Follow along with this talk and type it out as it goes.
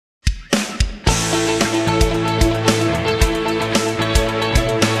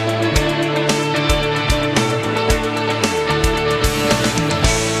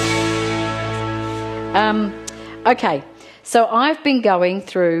Okay, so I've been going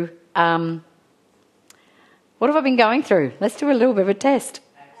through... what have I been going through? Let's do a little bit of a test.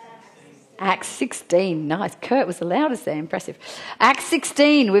 Acts 16. Nice. Kurt was the loudest there. Impressive. Acts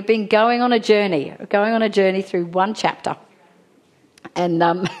 16. We've been going on a journey. Through one chapter.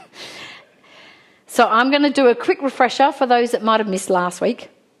 And so I'm going to do a quick refresher for those that might have missed last week.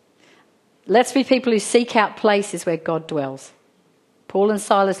 Let's be people who seek out places where God dwells. Paul and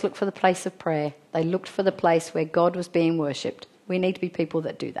Silas looked for the place of prayer. They looked for the place where God was being worshipped. We need to be people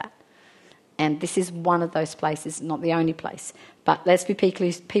that do that. And this is one of those places, not the only place. But let's be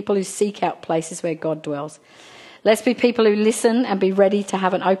people who seek out places where God dwells. Let's be people who listen and be ready to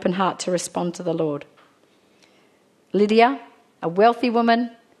have an open heart to respond to the Lord. Lydia, a wealthy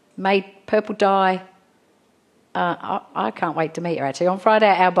woman, made purple dye. I can't wait to meet her, actually. On Friday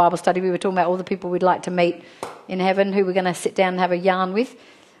at our Bible study, we were talking about all the people we'd like to meet in heaven who we're going to sit down and have a yarn with.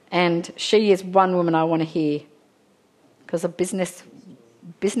 And she is one woman I want to hear. Because a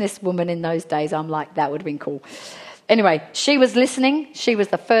businesswoman in those days, I'm like, that would have been cool. Anyway, she was listening. She was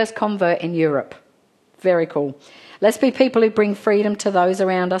the first convert in Europe. Very cool. Let's be people who bring freedom to those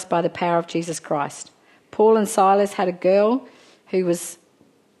around us by the power of Jesus Christ. Paul and Silas had a girl who was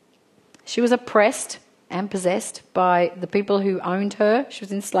oppressed and possessed by the people who owned her. She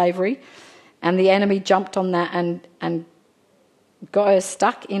was in slavery. And the enemy jumped on that and got her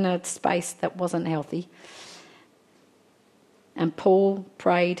stuck in a space that wasn't healthy. And Paul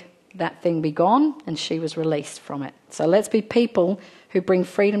prayed that thing be gone, and she was released from it. So let's be people who bring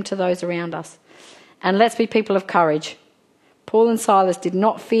freedom to those around us. And let's be people of courage. Paul and Silas did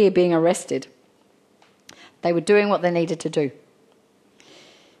not fear being arrested. They were doing what they needed to do.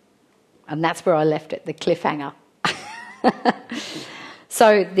 And that's where I left it, the cliffhanger.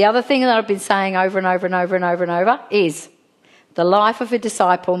 So the other thing that I've been saying over and over and over and over and over is the life of a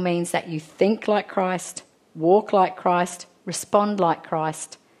disciple means that you think like Christ, walk like Christ, respond like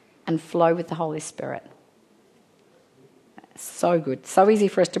Christ, and flow with the Holy Spirit. So good. So easy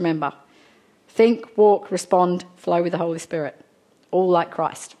for us to remember. Think, walk, respond, flow with the Holy Spirit. All like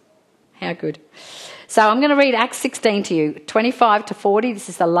Christ. How good. So I'm going to read Acts 16 to you, 25 to 40. This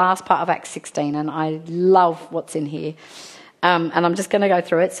is the last part of Acts 16, and I love what's in here. And I'm just going to go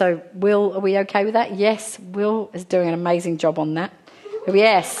through it. So Will, are we okay with that? Yes, Will is doing an amazing job on that.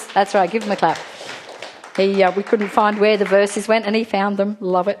 Yes, that's right. Give him a clap. We couldn't find where the verses went, and he found them.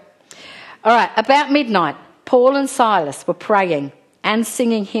 Love it. All right, about midnight, Paul and Silas were praying and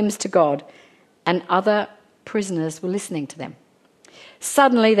singing hymns to God, and other prisoners were listening to them.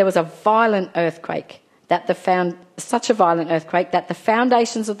 Suddenly there was a violent earthquake, such a violent earthquake that the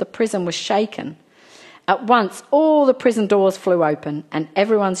foundations of the prison were shaken. At once, all the prison doors flew open and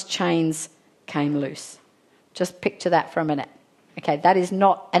everyone's chains came loose. Just picture that for a minute. Okay, that is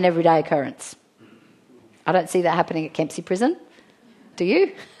not an everyday occurrence. I don't see that happening at Kempsey Prison. Do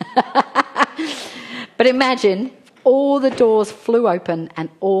you? But imagine all the doors flew open and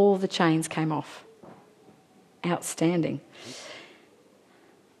all the chains came off. Outstanding.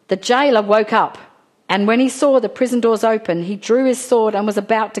 The jailer woke up, and when he saw the prison doors open, he drew his sword and was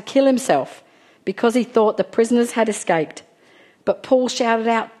about to kill himself because he thought the prisoners had escaped. But Paul shouted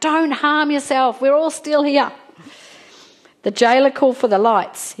out, "Don't harm yourself, we're all still here." The jailer called for the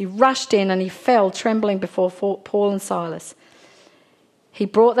lights. He rushed in and he fell trembling before Paul and Silas. He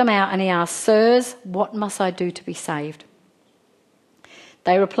brought them out and he asked, "Sirs, what must I do to be saved?"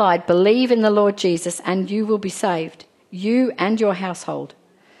 They replied, "Believe in the Lord Jesus and you will be saved, you and your household."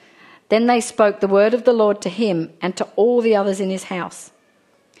 Then they spoke the word of the Lord to him and to all the others in his house.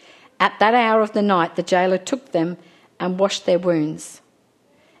 At that hour of the night, the jailer took them and washed their wounds.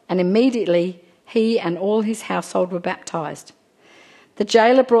 And immediately he and all his household were baptized. The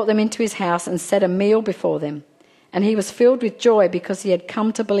jailer brought them into his house and set a meal before them. And he was filled with joy because he had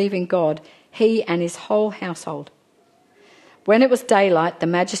come to believe in God, he and his whole household. When it was daylight, the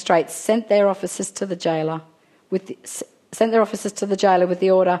magistrates sent their officers to the jailer with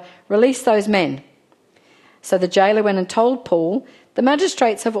the order, "Release those men." So the jailer went and told Paul, "The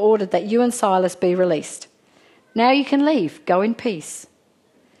magistrates have ordered that you and Silas be released. Now you can leave. Go in peace."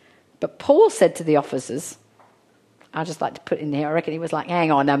 But Paul said to the officers, I just like to put in there, I reckon he was like,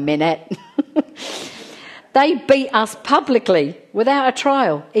 "Hang on a minute." "They beat us publicly without a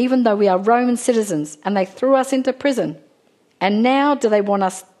trial, even though we are Roman citizens, and they threw us into prison. And now do they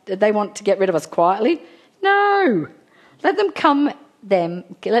want to get rid of us quietly? No. Let them come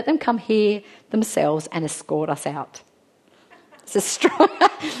here themselves and escort us out."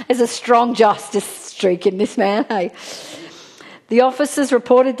 There's a strong justice streak in this man, hey? The officers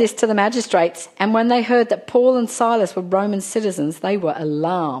reported this to the magistrates, and when they heard that Paul and Silas were Roman citizens, they were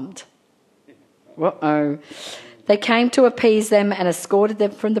alarmed. Uh-oh. They came to appease them and escorted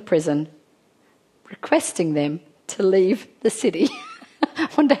them from the prison, requesting them to leave the city. I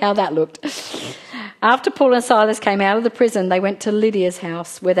wonder how that looked. After Paul and Silas came out of the prison, they went to Lydia's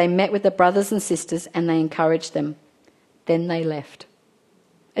house, where they met with the brothers and sisters, and they encouraged them. Then they left.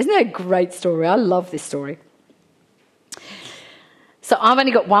 Isn't that a great story? I love this story. So I've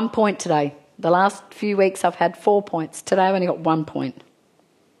only got 1 point today. The last few weeks I've had 4 points. Today I've only got 1 point.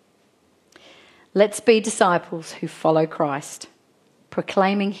 Let's be disciples who follow Christ,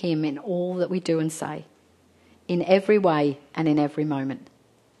 proclaiming him in all that we do and say, in every way and in every moment.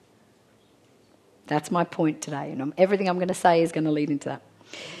 That's my point today, and everything I'm going to say is going to lead into that.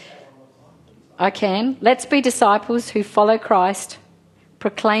 I can. Let's be disciples who follow Christ,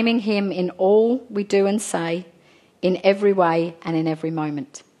 proclaiming him in all we do and say, in every way and in every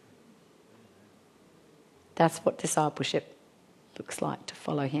moment. That's what discipleship looks like, to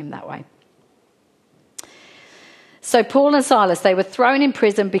follow him that way. So Paul and Silas, they were thrown in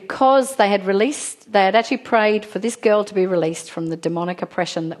prison because they had actually prayed for this girl to be released from the demonic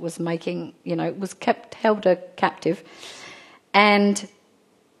oppression that was held her captive. And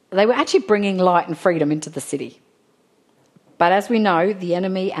they were actually bringing light and freedom into the city. But as we know, the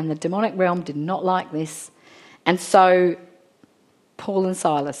enemy and the demonic realm did not like this. And so Paul and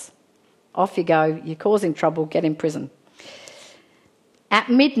Silas, off you go, you're causing trouble, get in prison. At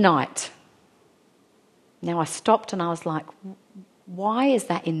midnight, now I stopped and I was like, why is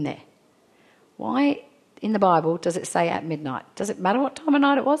that in there? Why in the Bible does it say at midnight? Does it matter what time of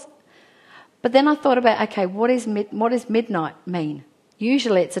night it was? But then I thought about, okay, what does midnight mean?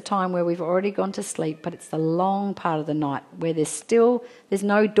 Usually it's a time where we've already gone to sleep, but it's the long part of the night where there's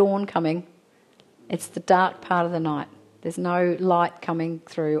no dawn coming. It's the dark part of the night. There's no light coming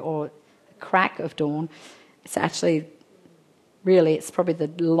through or a crack of dawn. It's actually, really, it's probably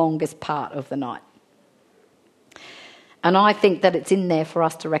the longest part of the night. And I think that it's in there for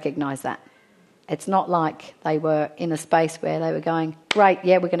us to recognise that. It's not like they were in a space where they were going, great,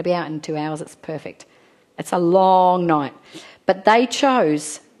 yeah, we're going to be out in 2 hours, it's perfect. It's a long night. But they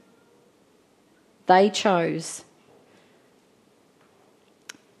chose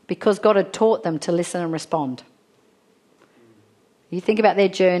because God had taught them to listen and respond. You think about their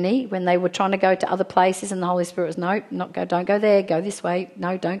journey when they were trying to go to other places and the Holy Spirit was, don't go there, go this way.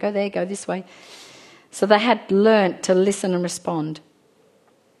 No, don't go there, go this way. So they had learnt to listen and respond.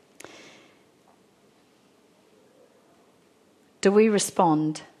 Do we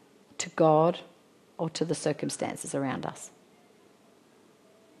respond to God or to the circumstances around us?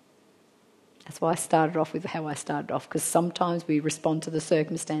 That's why I started off with how I started off, because sometimes we respond to the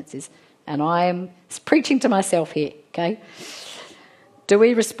circumstances. And I am preaching to myself here, okay? Do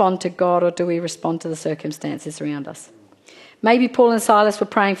we respond to God or do we respond to the circumstances around us? Maybe Paul and Silas were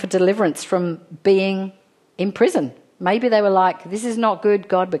praying for deliverance from being in prison. Maybe they were like, this is not good,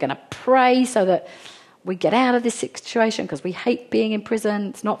 God, we're going to pray so that we get out of this situation because we hate being in prison.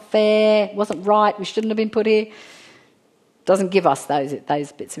 It's not fair, it wasn't right, we shouldn't have been put here. Doesn't give us those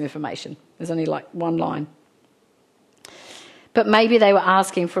bits of information. There's only like one line. But maybe they were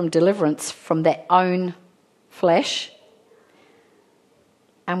asking for deliverance from their own flesh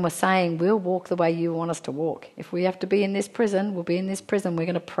and were saying, we'll walk the way you want us to walk. If we have to be in this prison, we'll be in this prison. We're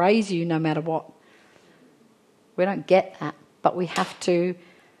going to praise you no matter what. We don't get that, but we have to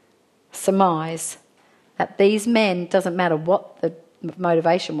surmise that these men, doesn't matter what the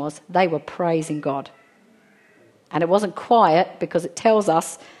motivation was, they were praising God. And it wasn't quiet because it tells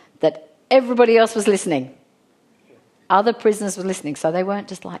us that everybody else was listening. Other prisoners were listening, so they weren't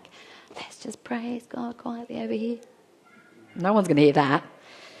just like, let's just praise God quietly over here. No one's going to hear that.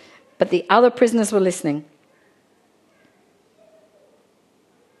 But the other prisoners were listening.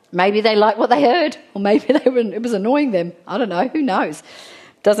 Maybe they liked what they heard, or maybe it was annoying them. I don't know, who knows?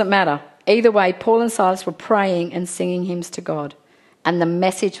 Doesn't matter. Either way, Paul and Silas were praying and singing hymns to God, and the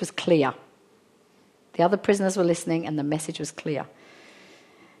message was clear. The other prisoners were listening and the message was clear.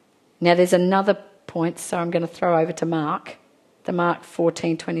 Now there's another point, so I'm going to throw over to Mark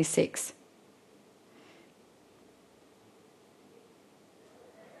 14:26.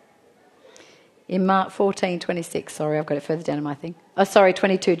 In Mark 14:26, sorry, I've got it further down in my thing.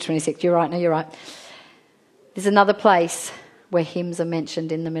 22-26, you're right, no, you're right. There's another place where hymns are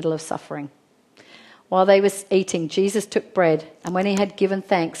mentioned in the middle of suffering. While they were eating, Jesus took bread, and when he had given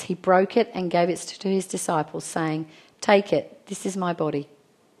thanks, he broke it and gave it to his disciples, saying, "Take it, this is my body."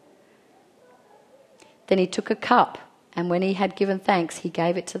 Then he took a cup, and when he had given thanks, he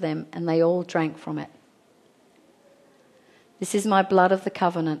gave it to them, and they all drank from it. "This is my blood of the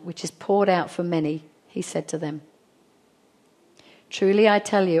covenant, which is poured out for many," he said to them. Truly I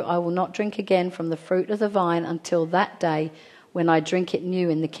tell you, I will not drink again from the fruit of the vine until that day when I drink it new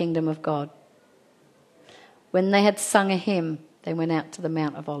in the kingdom of God." When they had sung a hymn, they went out to the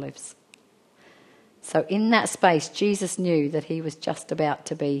Mount of Olives. So in that space, Jesus knew that he was just about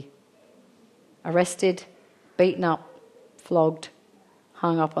to be arrested, beaten up, flogged,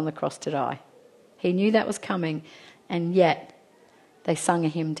 hung up on the cross to die. He knew that was coming, and yet they sung a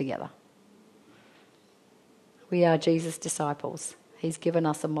hymn together. We are Jesus' disciples. He's given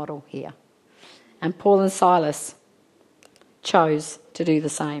us a model here. And Paul and Silas chose to do the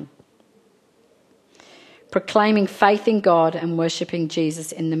same. Proclaiming faith in God and worshipping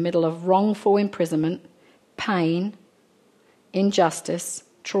Jesus in the middle of wrongful imprisonment, pain, injustice,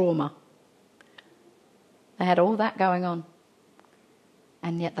 trauma. They had all that going on,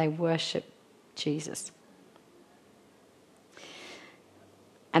 and yet they worshipped Jesus.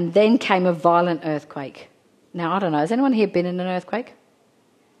 And then came a violent earthquake. Now, I don't know, has anyone here been in an earthquake?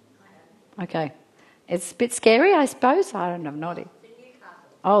 Okay. It's a bit scary, I suppose. I don't have no idea.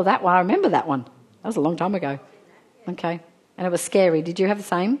 Oh, that one. I remember that one. That was a long time ago. Okay. And it was scary. Did you have the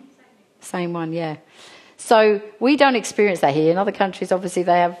same? Same one, yeah. So we don't experience that here. In other countries, obviously,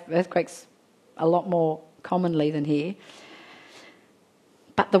 they have earthquakes a lot more commonly than here.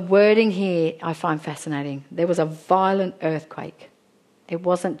 But the wording here I find fascinating. There was a violent earthquake. It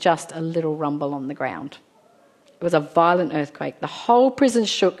wasn't just a little rumble on the ground. It was a violent earthquake. The whole prison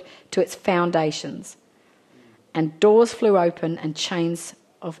shook to its foundations, and doors flew open and chains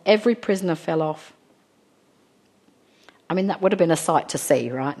of every prisoner fell off. I mean, that would have been a sight to see,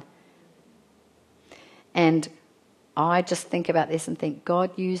 right? And I just think about this and think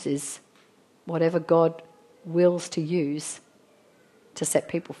God uses whatever God wills to use to set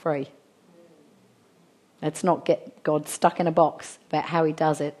people free. Let's not get God stuck in a box about how he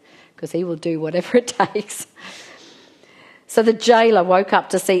does it, because he will do whatever it takes. So the jailer woke up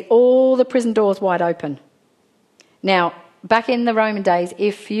to see all the prison doors wide open. Now, back in the Roman days,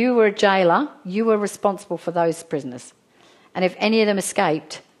 if you were a jailer, you were responsible for those prisoners. And if any of them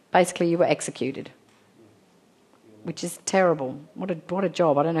escaped, basically you were executed, which is terrible. What a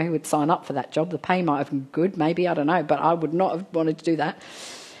job. I don't know who would sign up for that job. The pay might have been good, maybe, I don't know, but I would not have wanted to do that.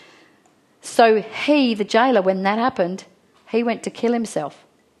 So he, the jailer, when that happened, he went to kill himself.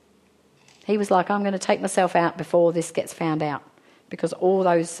 He was like, I'm going to take myself out before this gets found out, because all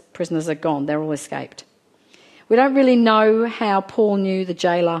those prisoners are gone. They're all escaped. We don't really know how Paul knew the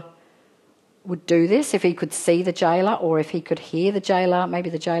jailer would do this, if he could see the jailer or if he could hear the jailer. Maybe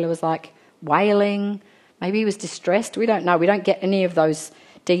the jailer was like wailing. Maybe he was distressed. We don't know. We don't get any of those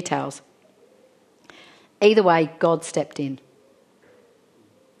details. Either way, God stepped in.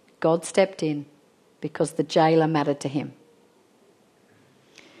 God stepped in because the jailer mattered to him.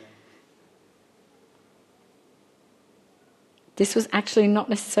 This was actually not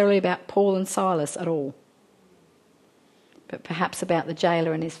necessarily about Paul and Silas at all, but perhaps about the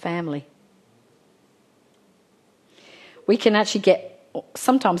jailer and his family. We can actually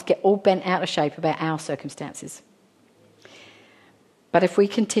sometimes get all bent out of shape about our circumstances. But if we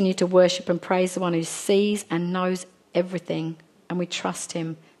continue to worship and praise the one who sees and knows everything, and we trust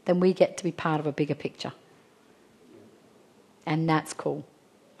him, then we get to be part of a bigger picture. And that's cool.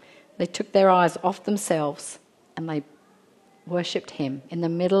 They took their eyes off themselves and they worshipped him in the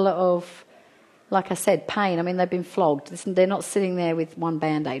middle of, like I said, pain. I mean, they've been flogged. They're not sitting there with one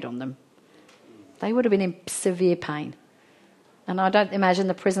Band-Aid on them. They would have been in severe pain. And I don't imagine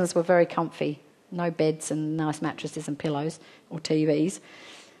the prisoners were very comfy. No beds and nice mattresses and pillows or TVs.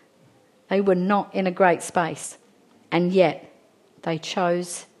 They were not in a great space. And yet they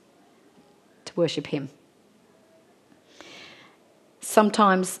chose to worship him.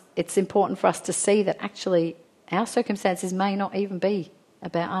 Sometimes it's important for us to see that actually our circumstances may not even be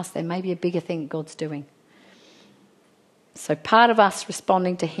about us. There may be a bigger thing God's doing. So part of us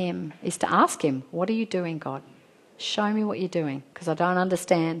responding to him is to ask him, what are you doing, God? Show me what you're doing, because I don't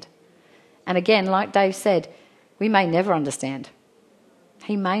understand. And again, like Dave said, we may never understand.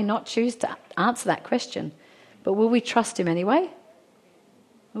 He may not choose to answer that question, but will we trust him anyway?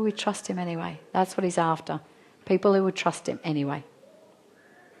 Will we trust him anyway? That's what he's after. People who would trust him anyway.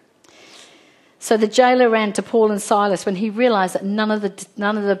 So the jailer ran to Paul and Silas when he realised that none of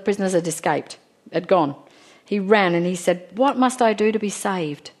the prisoners had escaped, had gone. He ran and he said, "What must I do to be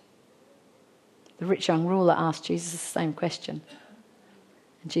saved?" The rich young ruler asked Jesus the same question.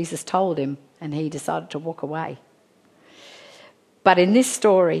 And Jesus told him, and he decided to walk away. But in this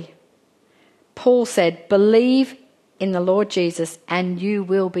story, Paul said, "Believe in the Lord Jesus and you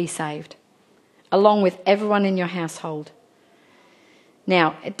will be saved, along with everyone in your household."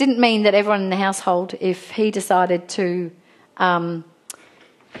 Now, it didn't mean that everyone in the household, if he decided to If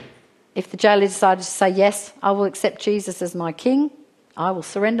the jailer decided to say, yes, I will accept Jesus as my king, I will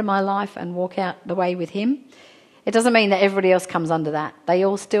surrender my life and walk out the way with him, it doesn't mean that everybody else comes under that. They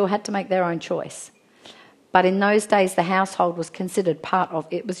all still had to make their own choice. But in those days, the household was considered part of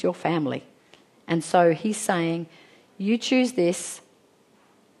it, was your family. And so he's saying, you choose this,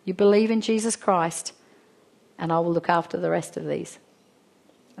 you believe in Jesus Christ, and I will look after the rest of these.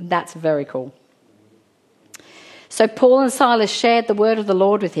 And that's very cool. So Paul and Silas shared the word of the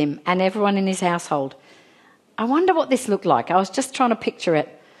Lord with him and everyone in his household. I wonder what this looked like. I was just trying to picture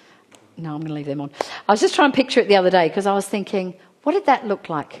it. No, I'm going to leave them on. I was just trying to picture it the other day because I was thinking, what did that look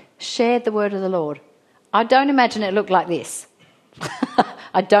like? Shared the word of the Lord. I don't imagine it looked like this.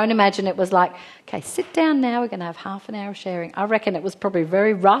 I don't imagine it was like, okay, sit down now, we're going to have half an hour of sharing. I reckon it was probably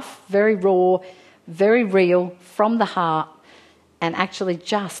very rough, very raw, very real, from the heart, and actually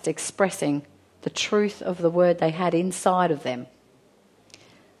just expressing the truth of the word they had inside of them.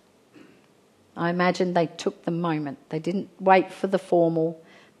 I imagine they took the moment. They didn't wait for the formal.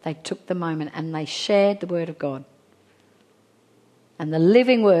 They took the moment and they shared the word of God. And the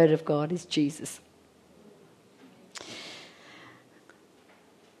living word of God is Jesus.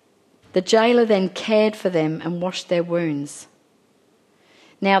 The jailer then cared for them and washed their wounds.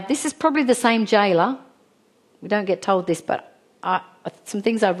 Now, this is probably the same jailer. We don't get told this, but some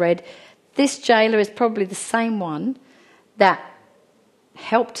things I've read. This jailer is probably the same one that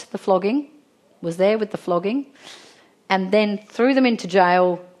helped the flogging, was there with the flogging, and then threw them into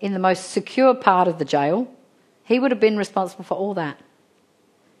jail in the most secure part of the jail. He would have been responsible for all that.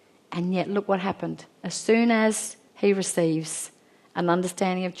 And yet, look what happened. As soon as he receives an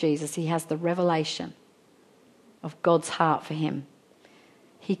understanding of Jesus, he has the revelation of God's heart for him.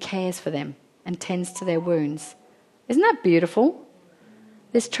 He cares for them and tends to their wounds. Isn't that beautiful?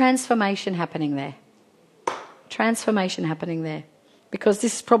 There's transformation happening there. Transformation happening there. Because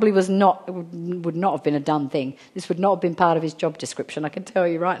this probably would not have been a done thing. This would not have been part of his job description, I can tell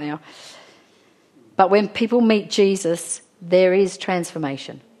you right now. But when people meet Jesus, there is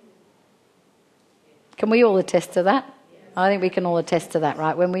transformation. Can we all attest to that? I think we can all attest to that,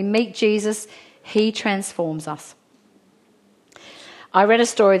 right? When we meet Jesus, he transforms us. I read a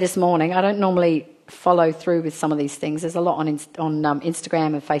story this morning. I don't normally follow through with some of these things. There's a lot on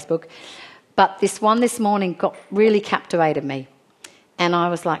Instagram and Facebook. But this one this morning really captivated me. And I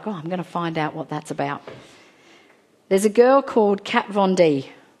was like, I'm going to find out what that's about. There's a girl called Kat Von D.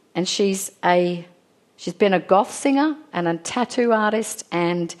 And she's been a goth singer and a tattoo artist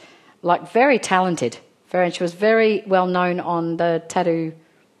and very talented. And she was very well known on the Tattoo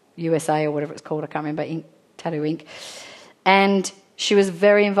USA or whatever it's called. I can't remember, Tattoo Inc. And she was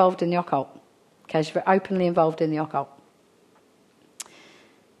very involved in the occult. Okay, she's very openly involved in the occult.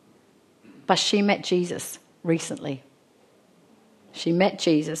 But she met Jesus recently. She met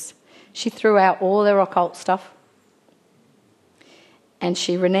Jesus. She threw out all their occult stuff. And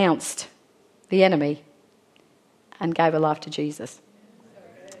she renounced the enemy and gave her life to Jesus.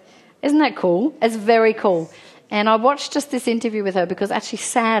 Isn't that cool? It's very cool. And I watched just this interview with her because actually,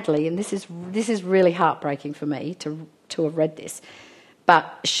 sadly, and this is really heartbreaking for me to have read this,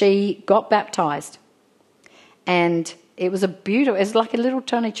 but she got baptised. And it was like a little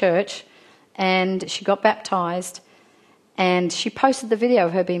tiny church, and she got baptised, and she posted the video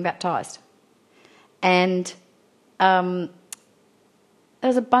of her being baptised. And there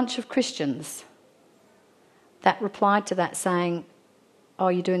was a bunch of Christians that replied to that saying,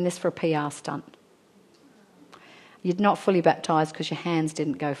 you're doing this for a PR stunt. You're not fully baptised because your hands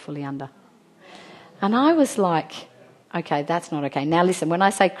didn't go fully under. And I was like, okay, that's not okay. Now listen, when I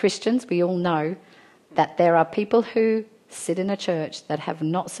say Christians, we all know that there are people who sit in a church that have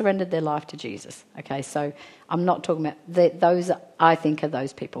not surrendered their life to Jesus. Okay, so I'm not talking about those. I think are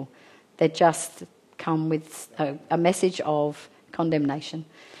those people. They just come with a message of condemnation.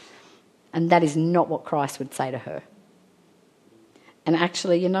 And that is not what Christ would say to her. And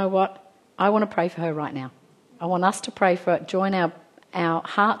actually, you know what? I want to pray for her right now. I want us to pray for her, join our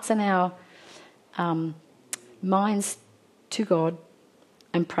hearts and our minds to God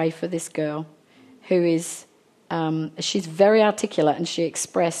and pray for this girl who is, she's very articulate and she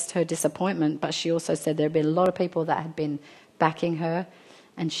expressed her disappointment, but she also said there had been a lot of people that had been backing her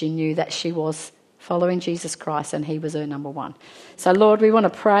and she knew that she was following Jesus Christ and he was her number one. So, Lord, we want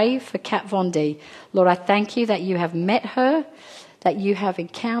to pray for Kat Von D. Lord, I thank you that you have met her, that you have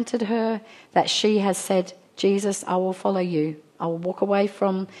encountered her, that she has said, Jesus, I will follow you. I will walk away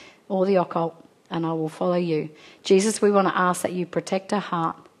from all the occult and I will follow you. Jesus, we want to ask that you protect her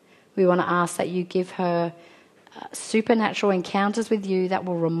heart. We want to ask that you give her supernatural encounters with you that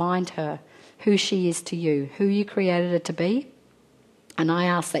will remind her who she is to you, who you created her to be. And I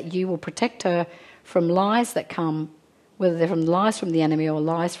ask that you will protect her from lies that come, whether they're from lies from the enemy or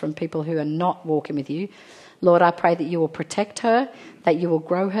lies from people who are not walking with you. Lord, I pray that you will protect her, that you will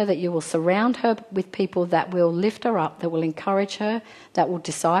grow her, that you will surround her with people that will lift her up, that will encourage her, that will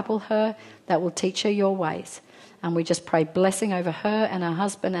disciple her, that will teach her your ways. And we just pray blessing over her and her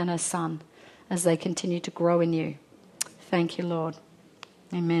husband and her son as they continue to grow in you. Thank you, Lord.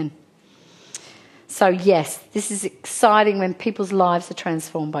 Amen. So yes, this is exciting when people's lives are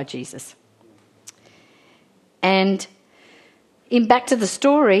transformed by Jesus. And in back to the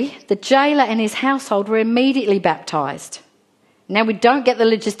story, the jailer and his household were immediately baptised. Now, we don't get the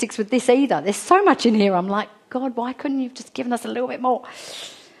logistics with this either. There's so much in here. I'm like, God, why couldn't you have just given us a little bit more?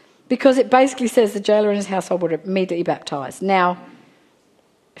 Because it basically says the jailer and his household were immediately baptised. Now,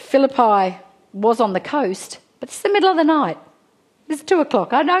 Philippi was on the coast, but it's the middle of the night. It's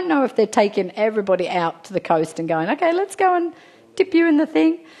 2:00. I don't know if they're taking everybody out to the coast and going, okay, let's go and dip you in the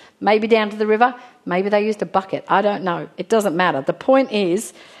thing. Maybe down to the river. Maybe they used a bucket. I don't know. It doesn't matter. The point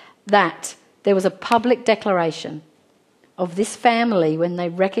is that there was a public declaration of this family when they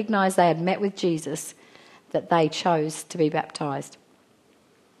recognised they had met with Jesus, that they chose to be baptised.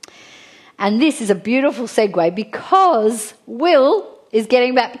 And this is a beautiful segue because Will is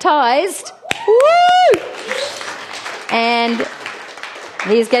getting baptised. Woo! And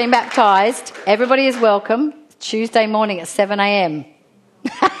he is getting baptised. Everybody is welcome. Tuesday morning at 7 a.m.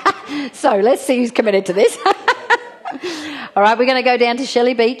 So let's see who's committed to this. All right, we're going to go down to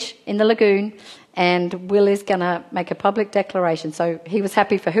Shelley Beach in the lagoon, and Will is going to make a public declaration. So he was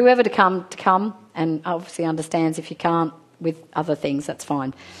happy for whoever to come, and obviously understands if you can't with other things, that's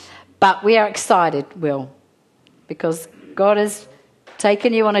fine. But we are excited, Will, because God has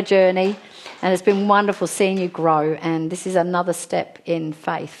taken you on a journey, and it's been wonderful seeing you grow, and this is another step in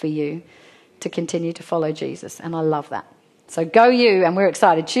faith for you to continue to follow Jesus, and I love that. So go you, and we're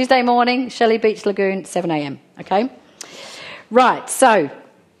excited. Tuesday morning, Shelley Beach Lagoon, 7 a.m, okay? Right, so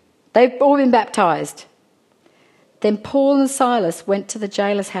they've all been baptised. Then Paul and Silas went to the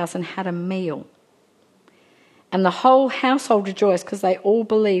jailer's house and had a meal. And the whole household rejoiced because they all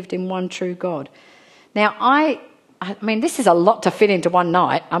believed in one true God. Now, I mean, this is a lot to fit into one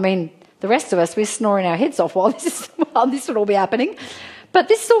night. I mean, the rest of us, we're snoring our heads off while this would all be happening. But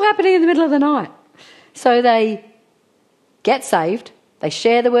this is all happening in the middle of the night. So they get saved. They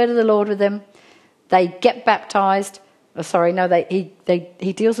share the word of the Lord with them. They get baptised.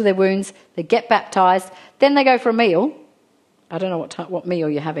 He deals with their wounds. They get baptised. Then they go for a meal. I don't know what meal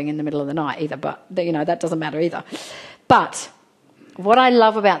you're having in the middle of the night either, but, that doesn't matter either. But what I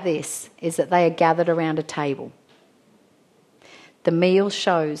love about this is that they are gathered around a table. The meal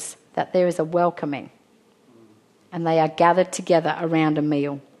shows that there is a welcoming, and they are gathered together around a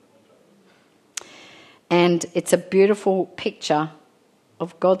meal. And it's a beautiful picture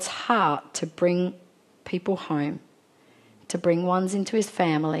of God's heart to bring people home, to bring ones into his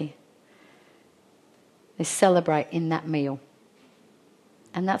family. They celebrate in that meal.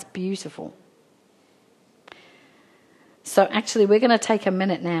 And that's beautiful. So actually we're going to take a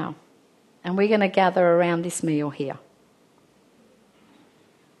minute now, and we're going to gather around this meal here.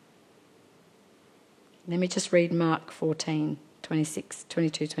 Let me just read Mark 14,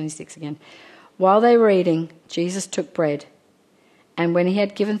 22, 26 again. While they were eating, Jesus took bread, and when he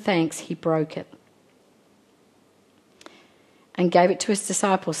had given thanks, he broke it and gave it to his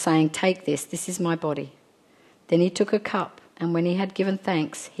disciples, saying, "Take this, this is my body." Then he took a cup, and when he had given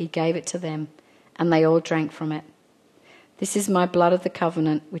thanks, he gave it to them, and they all drank from it. "This is my blood of the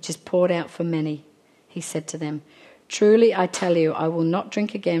covenant, which is poured out for many," he said to them. "Truly I tell you, I will not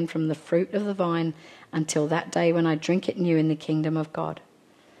drink again from the fruit of the vine until that day when I drink it new in the kingdom of God."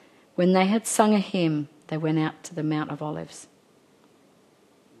 When they had sung a hymn, they went out to the Mount of Olives.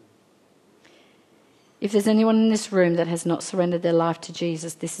 If there's anyone in this room that has not surrendered their life to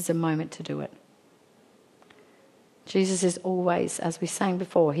Jesus, this is a moment to do it. Jesus is always, as we sang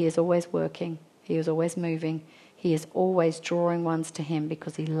before, he is always working. He is always moving. He is always drawing ones to him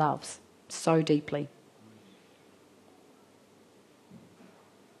because he loves so deeply.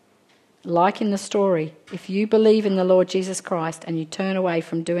 Like in the story, if you believe in the Lord Jesus Christ and you turn away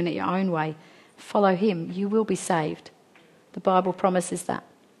from doing it your own way, follow him, you will be saved. The Bible promises that.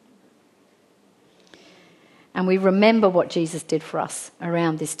 And we remember what Jesus did for us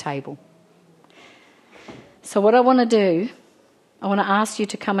around this table. So what I want to do, I want to ask you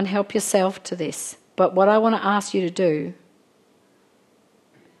to come and help yourself to this. But what I want to ask you to do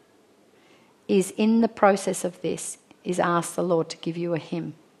is, in the process of this, is ask the Lord to give you a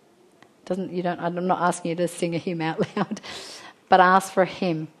hymn. I'm not asking you to sing a hymn out loud, but ask for a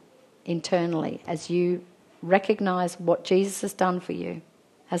hymn internally as you recognise what Jesus has done for you,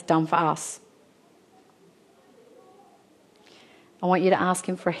 has done for us. I want you to ask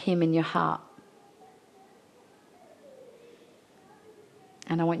him for a hymn in your heart.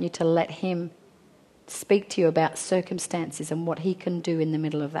 And I want you to let him speak to you about circumstances and what he can do in the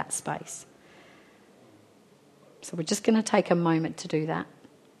middle of that space. So we're just going to take a moment to do that.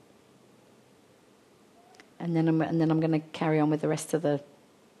 And then I'm going to carry on with the rest of the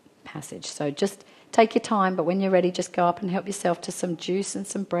passage. So just take your time, but when you're ready, just go up and help yourself to some juice and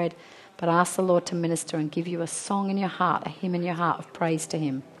some bread. But ask the Lord to minister and give you a song in your heart, a hymn in your heart of praise to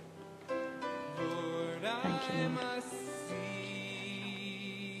him. Thank you, Lord. Thank you.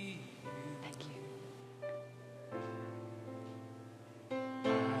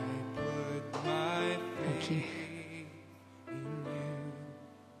 Thank you.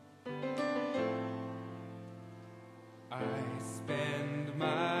 I spend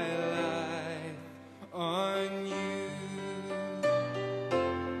my life on you.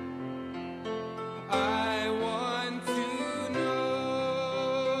 I want to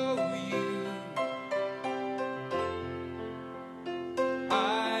know you.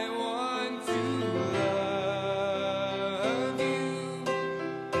 I want to love you.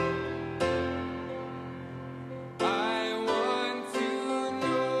 I want to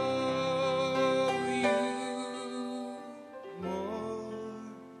know you more.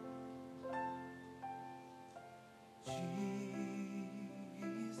 Jesus.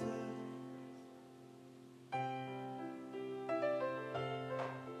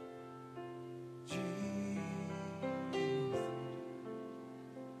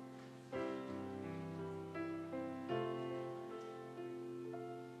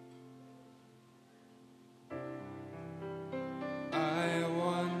 I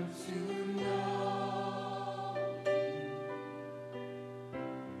want to know you.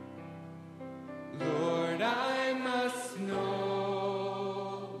 Lord, I must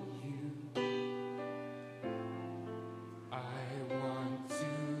know you. I want to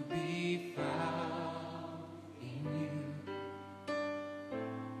be found in you.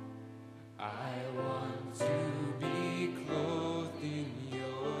 I want to be clothed in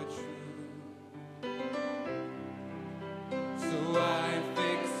your truth. So I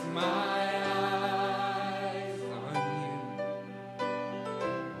fix my eyes on you.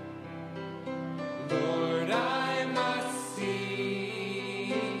 Lord, I must see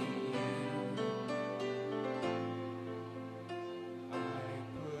you. I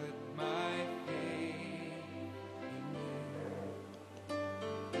put my faith in you.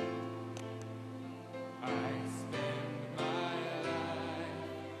 I spend my life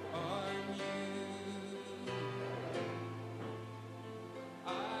on you. I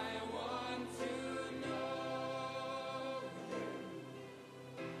want to know you.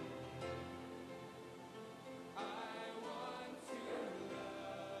 I want to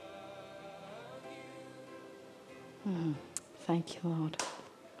love you. Thank you, Lord.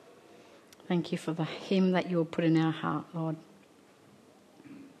 Thank you for the hymn that you will put in our heart, Lord.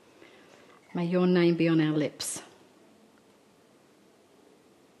 May your name be on our lips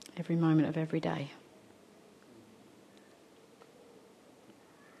every moment of every day.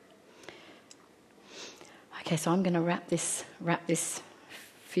 Okay, so I'm going to wrap this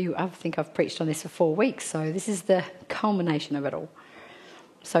few. I think I've preached on this for 4 weeks, so this is the culmination of it all.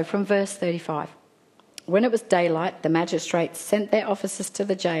 So from verse 35. When it was daylight, the magistrates sent their officers to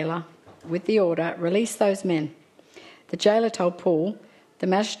the jailer with the order, "Release those men." The jailer told Paul, "The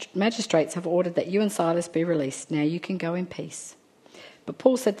magistrates have ordered that you and Silas be released. Now you can go in peace." But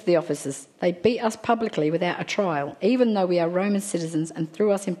Paul said to the officers, "They beat us publicly without a trial, even though we are Roman citizens, and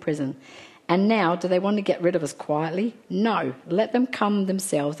threw us in prison. And now, do they want to get rid of us quietly? No, let them come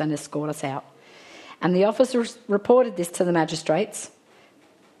themselves and escort us out." And the officers reported this to the magistrates.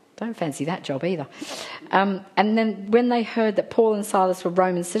 Don't fancy that job either. And then when they heard that Paul and Silas were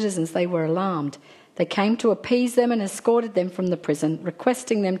Roman citizens, they were alarmed. They came to appease them and escorted them from the prison,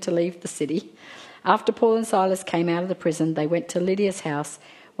 requesting them to leave the city. After Paul and Silas came out of the prison, they went to Lydia's house,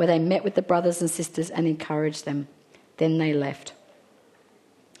 where they met with the brothers and sisters and encouraged them. Then they left.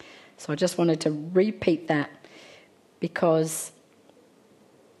 So I just wanted to repeat that because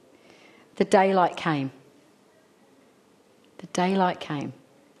the daylight came. The daylight came.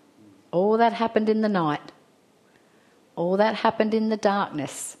 All that happened in the night, all that happened in the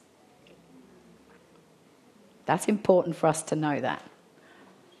darkness. That's important for us to know that.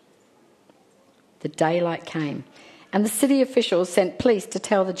 The daylight came. And the city officials sent police to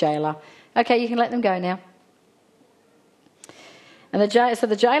tell the jailer, "Okay, you can let them go now." And so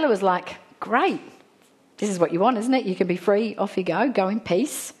the jailer was like, "Great, this is what you want, isn't it? You can be free, off you go in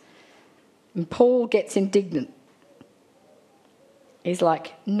peace." And Paul gets indignant. He's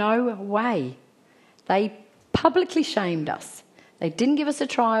like, no way. They publicly shamed us. They didn't give us a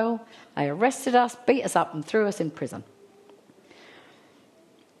trial. They arrested us, beat us up and threw us in prison.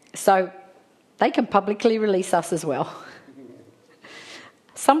 So they can publicly release us as well.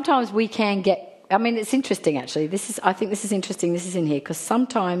 Sometimes we can get... I mean, it's interesting, actually. I think this is interesting. This is in here because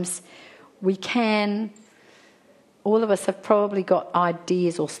sometimes we can... All of us have probably got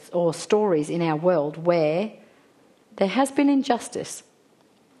ideas or stories in our world where there has been injustice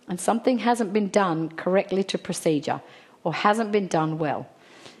and something hasn't been done correctly to procedure or hasn't been done well.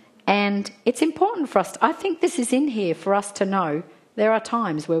 And it's important for us... I think this is in here for us to know there are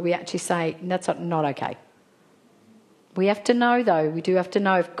times where we actually say, that's not okay. We have to know, though, we do have to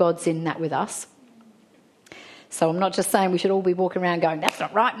know if God's in that with us. So I'm not just saying we should all be walking around going, that's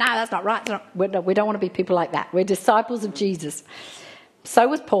not right, no, that's not right. We don't want to be people like that. We're disciples of Jesus. So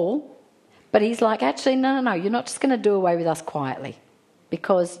was Paul. But he's like, actually, no, you're not just going to do away with us quietly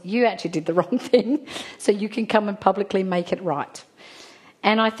because you actually did the wrong thing, so you can come and publicly make it right.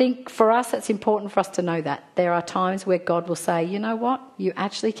 And I think for us, it's important for us to know that. There are times where God will say, you know what, you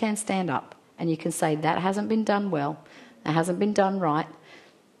actually can stand up and you can say that hasn't been done well, that hasn't been done right,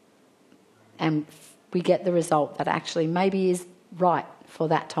 and we get the result that actually maybe is right for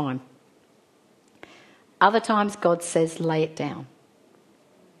that time. Other times God says, lay it down.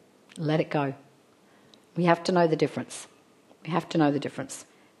 Let it go. We have to know the difference. We have to know the difference.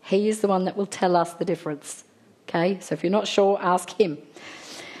 He is the one that will tell us the difference. Okay? So if you're not sure, ask him.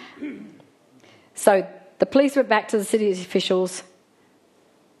 So the police went back to the city officials.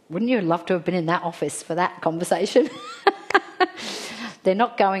 Wouldn't you love to have been in that office for that conversation? They're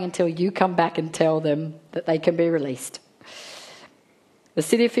not going until you come back and tell them that they can be released. The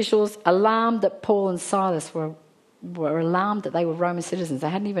city officials, alarmed that Paul and Silas were alarmed that they were Roman citizens. They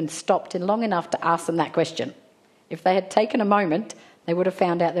hadn't even stopped in long enough to ask them that question. If they had taken a moment, they would have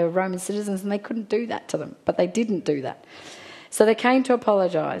found out they were Roman citizens and they couldn't do that to them. But they didn't do that. So they came to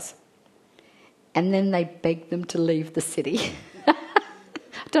apologise. And then they begged them to leave the city. I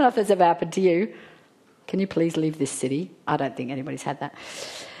don't know if that's ever happened to you. Can you please leave this city? I don't think anybody's had that.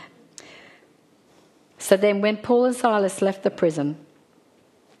 So then when Paul and Silas left the prison,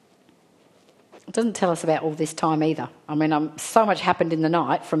 it doesn't tell us about all this time either. I mean, so much happened in the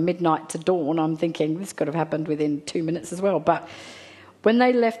night, from midnight to dawn. I'm thinking this could have happened within 2 minutes as well. But when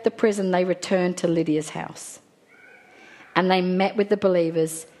they left the prison, they returned to Lydia's house. And they met with the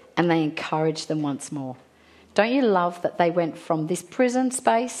believers and they encouraged them once more. Don't you love that they went from this prison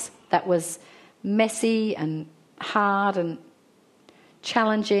space that was messy and hard and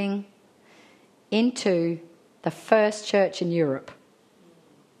challenging into the first church in Europe?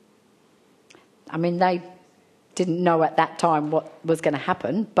 I mean, they didn't know at that time what was going to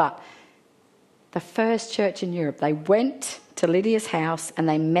happen, but the first church in Europe, they went to Lydia's house and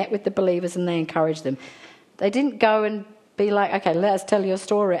they met with the believers and they encouraged them. They didn't go and be like, okay, let us tell you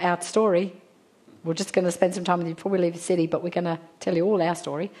our story. We're just going to spend some time with you before we leave the city, but we're going to tell you all our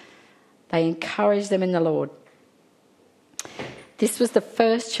story. They encouraged them in the Lord. This was the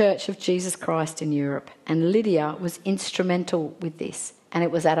first church of Jesus Christ in Europe, and Lydia was instrumental with this, and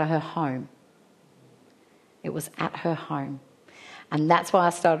it was at her home. It was at her home. And that's why I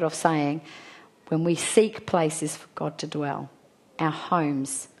started off saying, when we seek places for God to dwell, our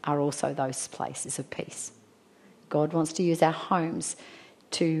homes are also those places of peace. God wants to use our homes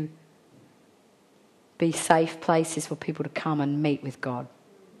to be safe places for people to come and meet with God.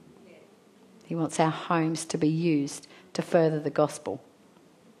 He wants our homes to be used to further the gospel.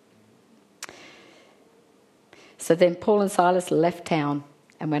 So then Paul and Silas left town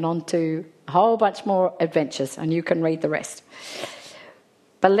and went on to a whole bunch more adventures, and you can read the rest.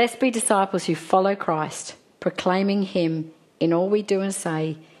 But let's be disciples who follow Christ, proclaiming him in all we do and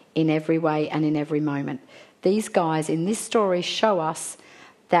say, in every way and in every moment. These guys in this story show us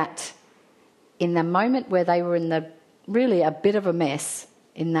that in the moment where they were in really a bit of a mess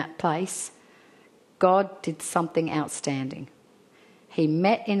in that place, God did something outstanding. He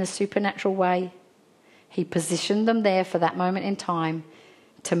met in a supernatural way. He positioned them there for that moment in time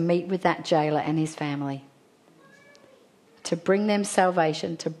to meet with that jailer and his family, to bring them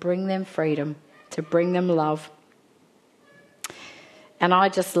salvation, to bring them freedom, to bring them love. And I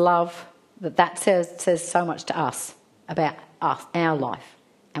just love that says so much to us about us, our life,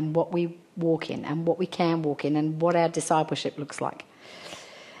 and what we walk in and what we can walk in and what our discipleship looks like.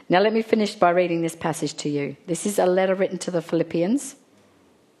 Now let me finish by reading this passage to you. This is a letter written to the Philippians,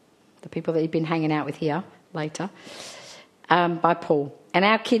 the people that you've been hanging out with here later, by Paul. And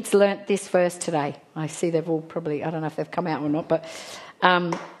our kids learnt this verse today. I see they've all probably, I don't know if they've come out or not, but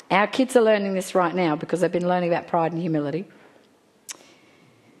our kids are learning this right now because they've been learning about pride and humility.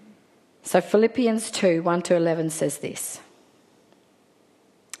 So Philippians 2, 1-11 says this.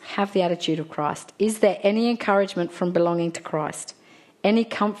 Have the attitude of Christ. Is there any encouragement from belonging to Christ? Any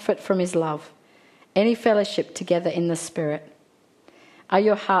comfort from his love? Any fellowship together in the Spirit? Are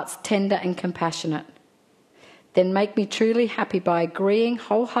your hearts tender and compassionate? Then make me truly happy by agreeing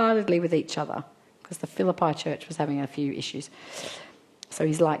wholeheartedly with each other. Because the Philippi church was having a few issues. So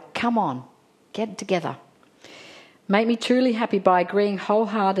he's like, come on, get together. Make me truly happy by agreeing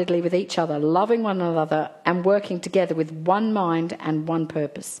wholeheartedly with each other, loving one another and working together with one mind and one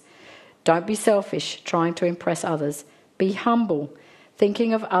purpose. Don't be selfish, trying to impress others. Be humble,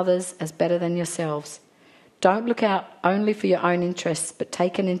 thinking of others as better than yourselves. Don't look out only for your own interests, but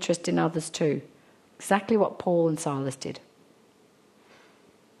take an interest in others too. Exactly what Paul and Silas did.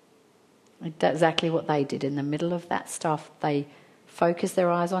 Exactly what they did. In the middle of that stuff, they focused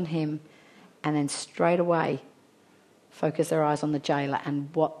their eyes on him and then straight away focus their eyes on the jailer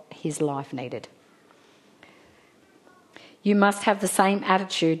and what his life needed. You must have the same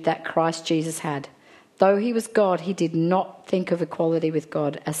attitude that Christ Jesus had. Though he was God, he did not think of equality with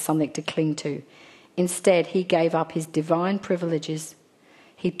God as something to cling to. Instead, he gave up his divine privileges.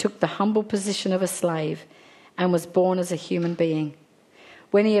 He took the humble position of a slave and was born as a human being.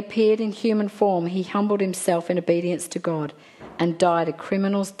 When he appeared in human form, he humbled himself in obedience to God and died a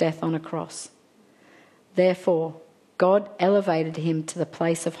criminal's death on a cross. Therefore, God elevated him to the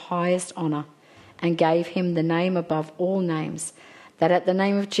place of highest honour and gave him the name above all names, that at the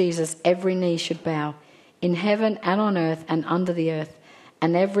name of Jesus every knee should bow, in heaven and on earth and under the earth,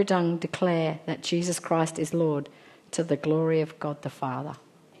 and every tongue declare that Jesus Christ is Lord, to the glory of God the Father.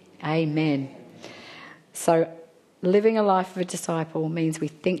 Amen. So living a life of a disciple means we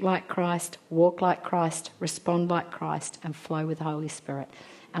think like Christ, walk like Christ, respond like Christ, and flow with the Holy Spirit.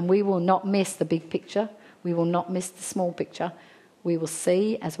 And we will not miss the big picture. We will not miss the small picture. We will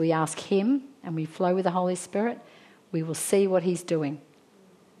see as we ask him and we flow with the Holy Spirit, we will see what he's doing.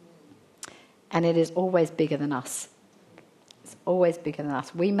 And it is always bigger than us. It's always bigger than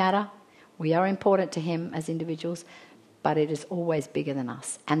us. We matter. We are important to him as individuals, but it is always bigger than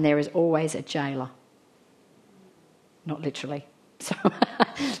us. And there is always a jailer. Not literally.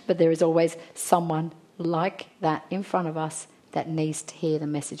 But there is always someone like that in front of us that needs to hear the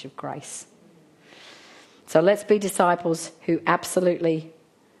message of grace. So let's be disciples who absolutely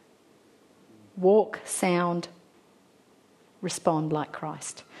walk, sound, respond like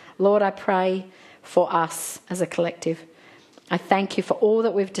Christ. Lord, I pray for us as a collective. I thank you for all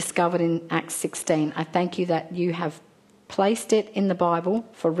that we've discovered in Acts 16. I thank you that you have placed it in the Bible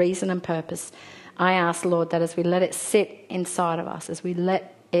for reason and purpose. I ask, Lord, that as we let it sit inside of us, as we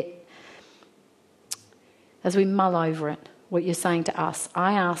mull over it, what you're saying to us,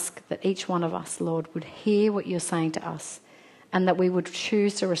 I ask that each one of us, Lord, would hear what you're saying to us and that we would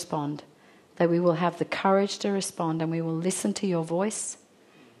choose to respond, that we will have the courage to respond and we will listen to your voice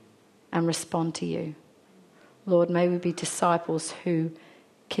and respond to you. Lord, may we be disciples who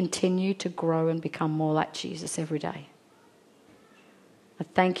continue to grow and become more like Jesus every day. I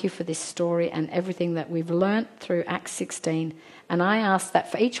thank you for this story and everything that we've learnt through Acts 16. And I ask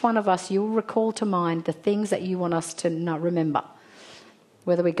that for each one of us, you'll recall to mind the things that you want us to remember.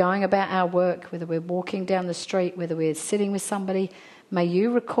 Whether we're going about our work, whether we're walking down the street, whether we're sitting with somebody, may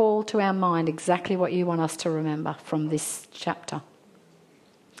you recall to our mind exactly what you want us to remember from this chapter.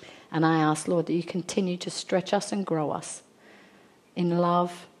 And I ask, Lord, that you continue to stretch us and grow us in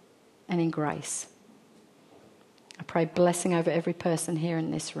love and in grace. I pray blessing over every person here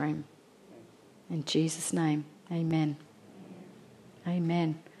in this room. In Jesus' name, amen.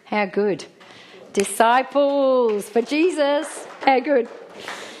 Amen. How good. Disciples for Jesus. How good.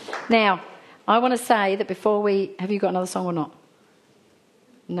 Now, I want to say that before have you got another song or not?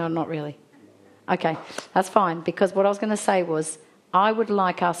 No, not really. Okay, that's fine. Because what I was going to say was, I would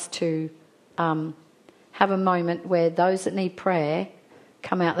like us to have a moment where those that need prayer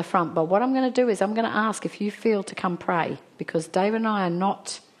come out the front. But what I'm going to do is I'm going to ask if you feel to come pray, because Dave and I are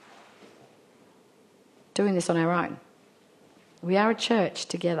not doing this on our own. We are a church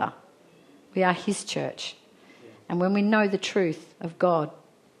together. We are his church. And when we know the truth of God,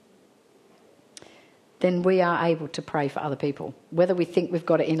 then we are able to pray for other people, whether we think we've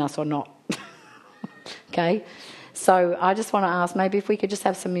got it in us or not. Okay? So I just want to ask, maybe if we could just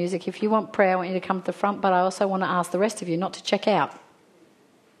have some music. If you want prayer, I want you to come to the front, but I also want to ask the rest of you not to check out.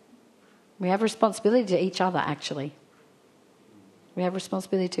 We have responsibility to each other, actually. We have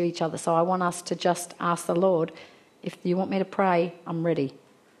responsibility to each other. So I want us to just ask the Lord If you want me to pray, I'm ready.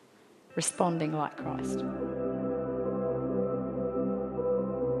 Responding like Christ.